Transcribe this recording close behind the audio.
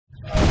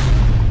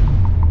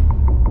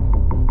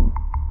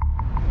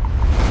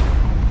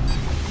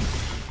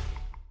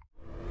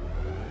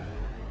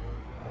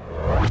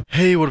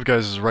Hey, what up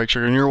guys, this is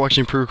RIGHTxGANGx, and you're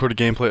watching pre-recorded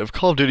gameplay of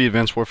Call of Duty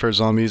Advanced Warfare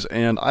Zombies,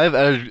 and I've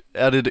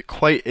added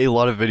quite a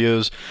lot of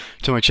videos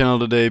to my channel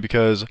today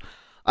because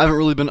I haven't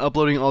really been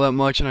uploading all that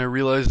much, and I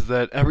realized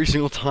that every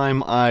single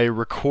time I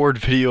record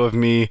video of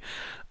me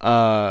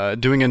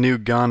doing a new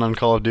gun on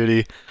Call of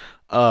Duty,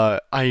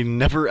 I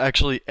never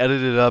actually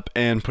edit it up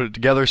and put it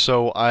together,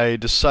 so I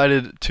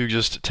decided to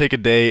just take a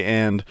day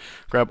and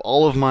grab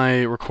all of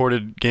my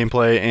recorded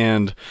gameplay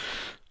and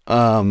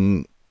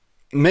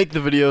make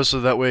the video so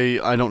that way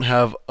I don't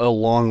have a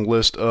long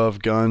list of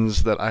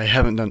guns that I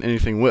haven't done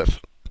anything with.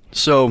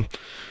 So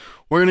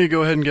we're going to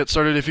go ahead and get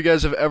started. If you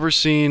guys have ever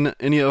seen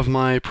any of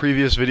my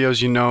previous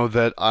videos, you know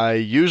that I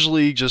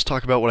usually just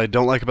talk about what I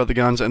don't like about the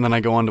guns, and then I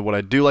go on to what I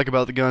do like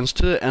about the guns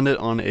to end it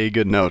on a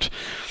good note.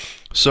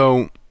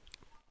 So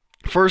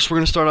first we're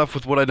going to start off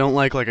with what I don't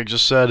like I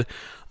just said.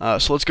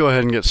 So let's go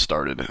ahead and get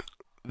started.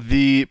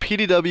 The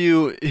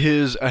PDW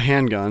is a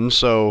handgun,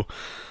 so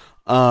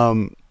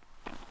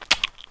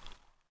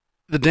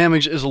the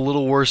damage is a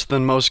little worse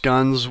than most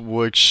guns,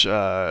 which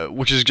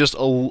is just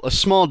a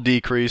small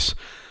decrease,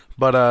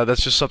 but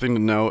that's just something to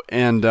note,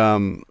 and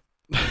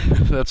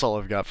that's all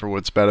I've got for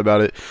what's bad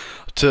about it.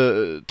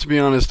 To be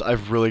honest,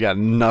 I've really got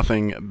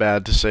nothing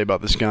bad to say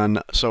about this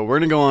gun, so we're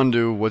gonna go on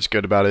to what's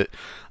good about it.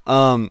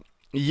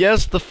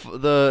 Yes,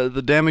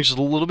 the damage is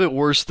a little bit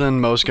worse than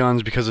most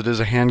guns because it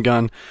is a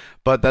handgun,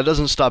 but that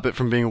doesn't stop it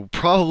from being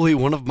probably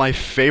one of my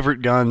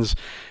favorite guns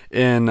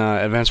in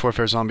Advanced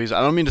Warfare Zombies.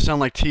 I don't mean to sound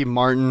like T.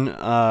 Martin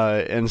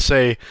and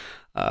say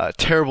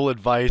terrible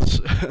advice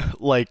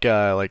like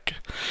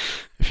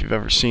if you've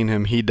ever seen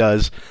him, he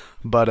does.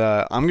 But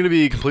I'm going to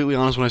be completely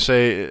honest when I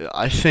say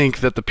I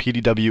think that the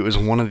PDW is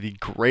one of the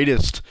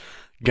greatest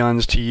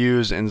guns to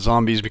use in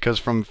Zombies because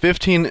from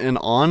 15 and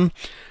on,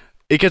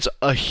 it gets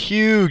a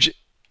huge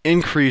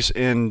increase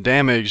in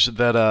damage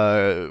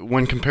that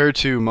when compared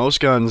to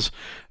most guns,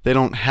 they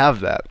don't have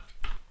that.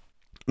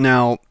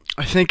 Now,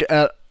 I think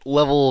at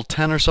level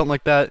 10 or something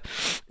like that,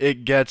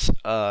 it gets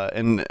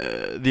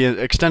the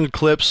extended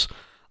clips,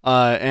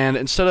 and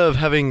instead of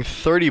having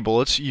 30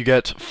 bullets, you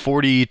get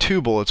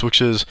 42 bullets,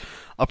 which is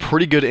a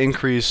pretty good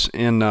increase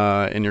in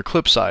your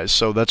clip size,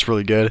 so that's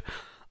really good.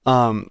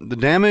 The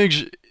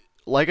damage,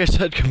 like I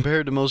said,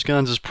 compared to most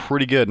guns, is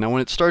pretty good. Now,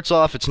 when it starts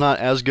off, it's not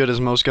as good as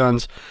most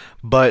guns,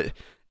 but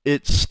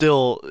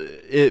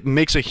it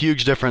makes a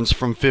huge difference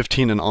from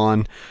 15 and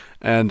on,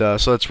 and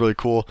so that's really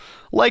cool.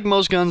 Like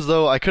most guns,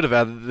 though, I could have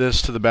added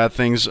this to the bad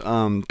things,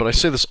 but I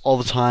say this all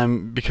the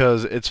time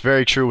because it's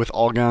very true with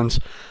all guns.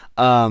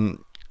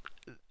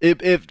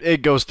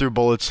 It goes through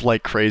bullets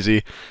like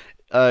crazy.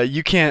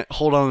 You can't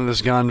hold on to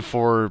this gun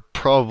for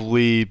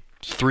probably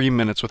 3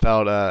 minutes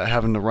without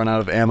having to run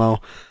out of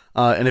ammo.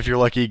 And if you're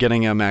lucky,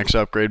 getting a max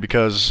upgrade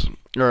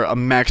or a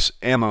max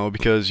ammo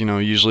because, you know,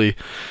 usually,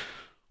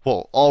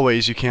 well,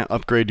 always you can't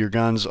upgrade your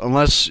guns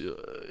unless,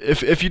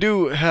 if you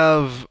do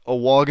have a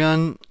wall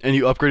gun and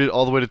you upgrade it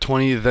all the way to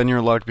 20, then you're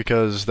in luck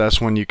because that's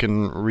when you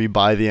can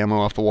rebuy the ammo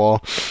off the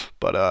wall.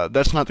 But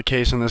that's not the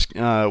case in this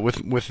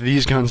with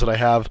these guns that I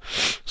have,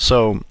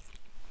 so,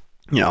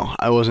 you know,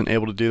 I wasn't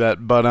able to do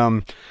that. But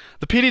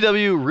the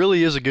PDW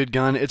really is a good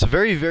gun. It's a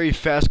very, very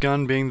fast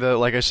gun, being that,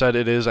 like I said,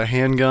 it is a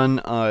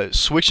handgun.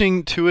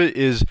 Switching to it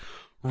is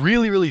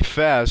really, really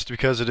fast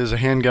because it is a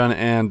handgun,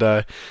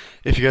 and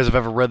if you guys have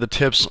ever read the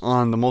tips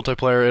on the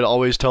multiplayer, it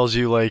always tells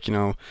you, like, you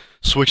know,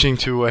 switching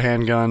to a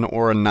handgun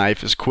or a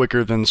knife is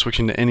quicker than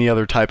switching to any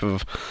other type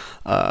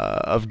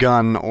of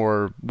gun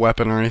or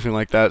weapon or anything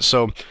like that.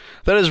 So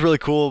that is really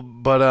cool.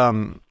 But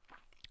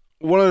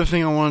one other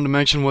thing I wanted to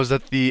mention was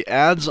that the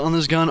ads on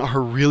this gun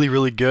are really,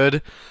 really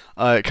good.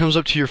 It comes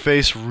up to your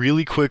face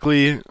really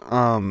quickly.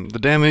 The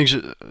damage,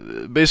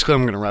 basically,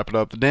 I'm going to wrap it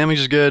up. The damage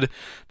is good.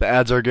 The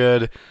ads are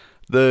good.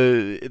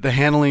 The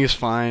handling is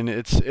fine.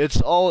 It's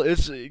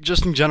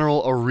just in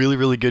general a really,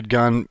 really good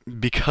gun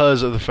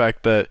because of the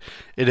fact that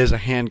it is a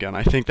handgun.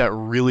 I think that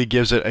really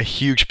gives it a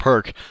huge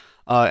perk.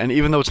 And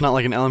even though it's not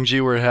like an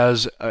LMG where it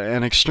has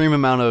an extreme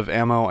amount of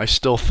ammo, I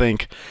still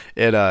think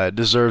it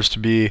deserves to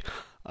be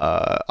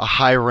a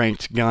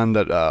high-ranked gun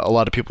that a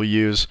lot of people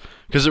use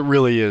because it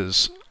really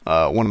is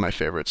one of my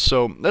favorites.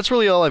 So that's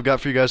really all I've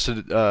got for you guys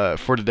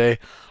for today.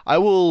 I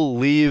will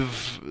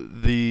leave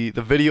the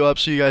video up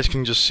so you guys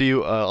can just see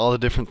all the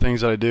different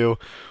things that I do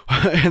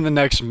in the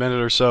next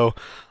minute or so.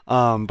 But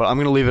I'm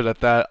going to leave it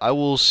at that. I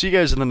will see you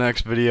guys in the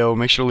next video.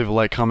 Make sure to leave a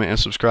like, comment, and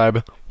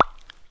subscribe.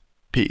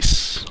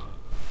 Peace.